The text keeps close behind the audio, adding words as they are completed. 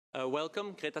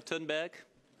Welcome, Greta Thunberg,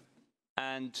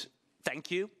 and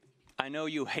thank you. I know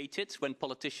you hate it when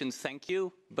politicians thank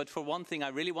you, but for one thing I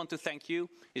really want to thank you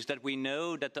is that we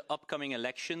know that the upcoming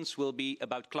elections will be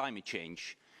about climate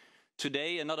change.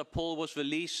 Today another poll was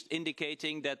released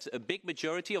indicating that a big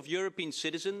majority of European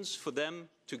citizens, for them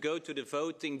to go to the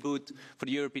voting booth for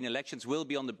the European elections, will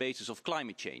be on the basis of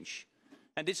climate change.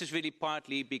 And this is really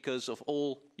partly because of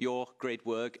all your great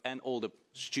work and all the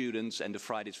students and the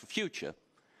Fridays for Future.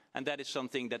 And that is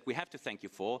something that we have to thank you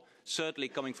for, certainly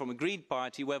coming from a Green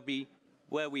Party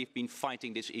where we've been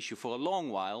fighting this issue for a long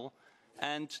while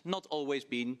and not always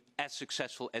been as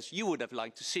successful as you would have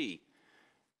liked to see.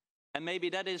 And maybe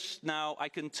that is now I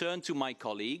can turn to my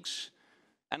colleagues.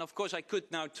 And of course I could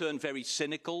now turn very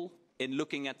cynical in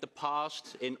looking at the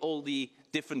past, in all the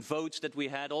different votes that we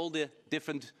had, all the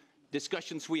different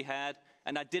discussions we had.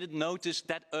 And I didn't notice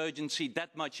that urgency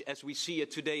that much as we see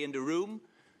it today in the room.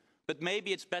 But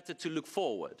maybe it's better to look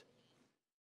forward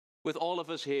with all of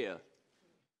us here.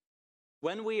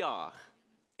 When we are,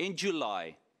 in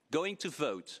July, going to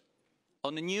vote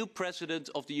on the new president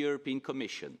of the European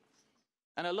Commission,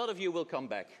 and a lot of you will come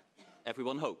back,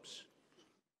 everyone hopes.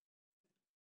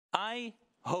 I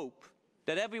hope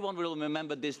that everyone will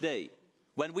remember this day,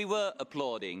 when we were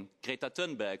applauding Greta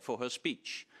Thunberg for her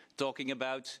speech, talking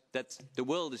about that the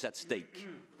world is at stake.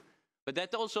 But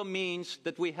that also means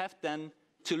that we have then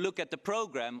to look at the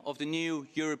program of the new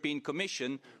European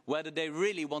Commission, whether they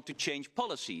really want to change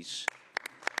policies.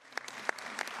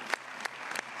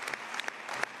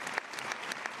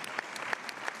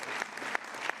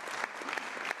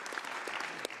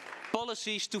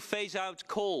 Policies to phase out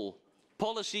coal,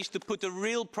 policies to put a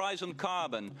real price on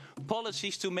carbon,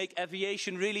 policies to make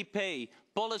aviation really pay,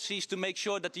 policies to make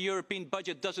sure that the European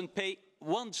budget doesn't pay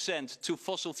 1 cent to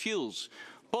fossil fuels,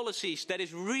 policies that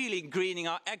is really greening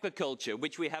our agriculture,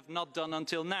 which we have not done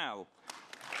until now.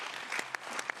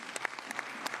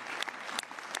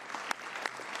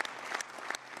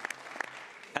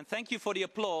 And thank you for the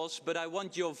applause, but I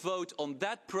want your vote on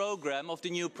that program of the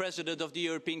new president of the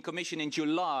European Commission in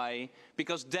July,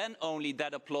 because then only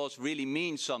that applause really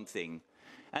means something.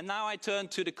 And now I turn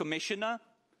to the Commissioner,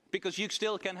 because you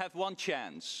still can have one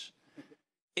chance.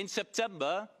 In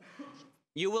September,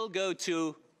 you will go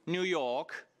to New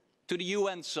York, to the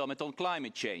UN summit on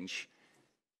climate change.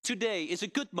 Today is a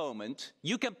good moment.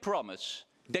 You can promise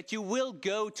that you will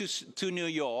go to New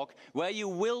York, where you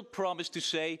will promise to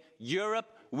say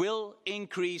Europe will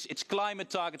increase its climate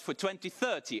target for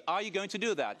 2030. Are you going to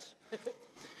do that?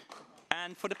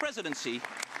 And for the presidency,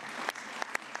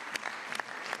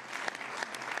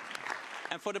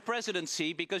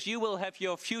 because you will have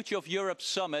your Future of Europe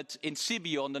summit in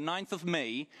Sibiu on the 9th of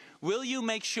May, will you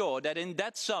make sure that in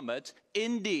that summit,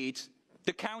 indeed,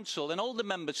 the Council and all the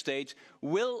Member States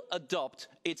will adopt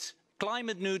its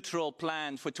climate-neutral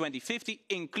plan for 2050,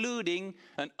 including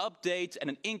an update and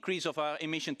an increase of our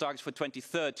emission targets for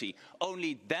 2030.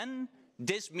 Only then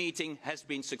this meeting has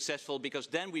been successful, because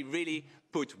then we really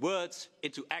put words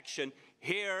into action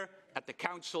here at the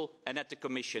Council and at the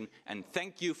Commission. And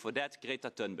thank you for that, Greta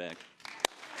Thunberg.